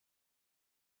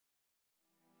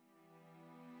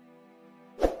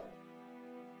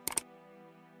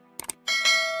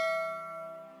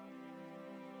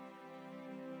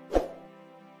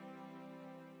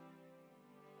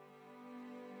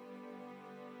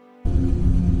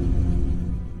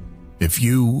If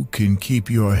you can keep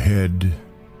your head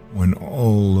when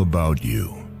all about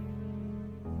you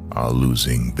are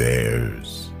losing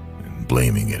theirs and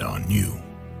blaming it on you.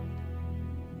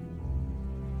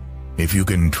 If you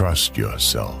can trust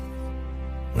yourself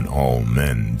when all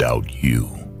men doubt you,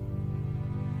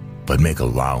 but make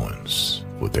allowance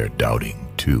for their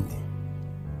doubting too.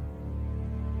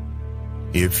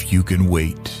 If you can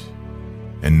wait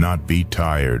and not be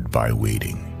tired by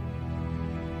waiting,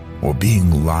 or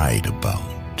being lied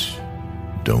about,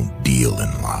 don't deal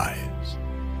in lies,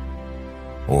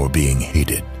 or being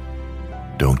hated,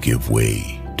 don't give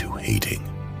way to hating,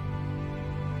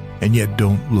 and yet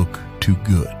don't look too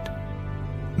good,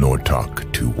 nor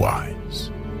talk too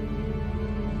wise.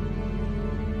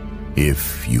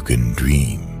 If you can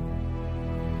dream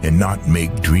and not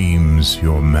make dreams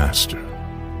your master,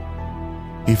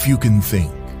 if you can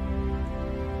think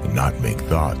and not make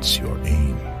thoughts your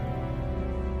aim,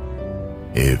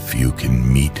 if you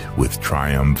can meet with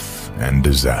triumph and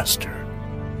disaster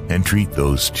and treat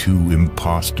those two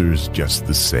impostors just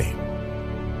the same,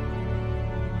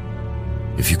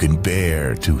 if you can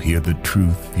bear to hear the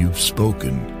truth you've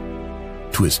spoken,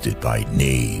 twisted by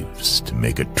knaves to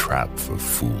make a trap for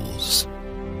fools,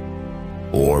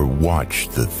 or watch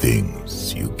the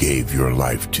things you gave your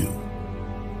life to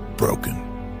broken,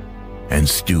 and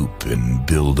stoop and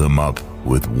build them up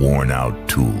with worn-out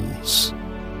tools.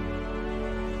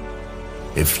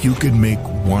 If you can make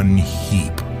one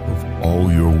heap of all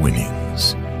your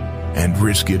winnings and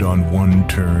risk it on one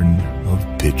turn of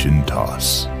pitch and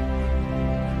toss,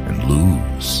 and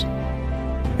lose,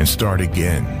 and start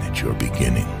again at your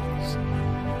beginnings,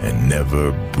 and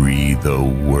never breathe a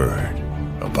word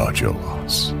about your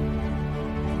loss.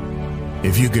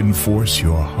 If you can force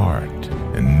your heart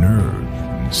and nerve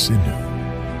and sinew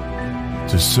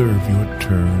to serve your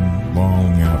turn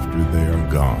long after they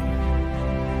are gone,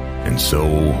 and so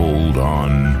hold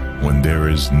on when there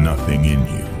is nothing in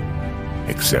you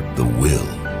except the will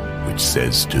which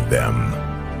says to them,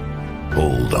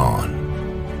 hold on.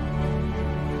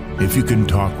 If you can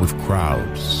talk with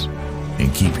crowds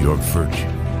and keep your virtue,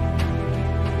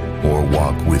 or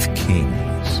walk with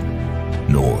kings,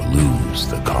 nor lose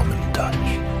the common touch.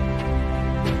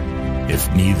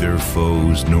 If neither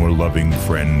foes nor loving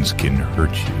friends can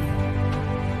hurt you,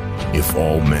 if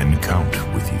all men count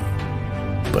with you,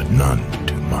 but none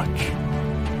too much.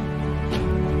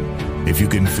 If you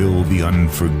can fill the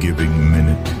unforgiving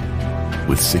minute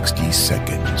with 60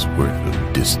 seconds worth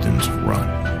of distance run,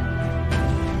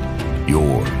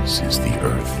 yours is the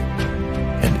earth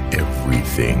and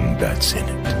everything that's in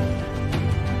it.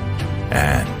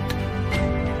 And,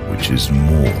 which is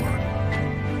more,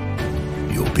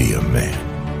 you'll be a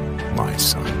man, my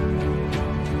son.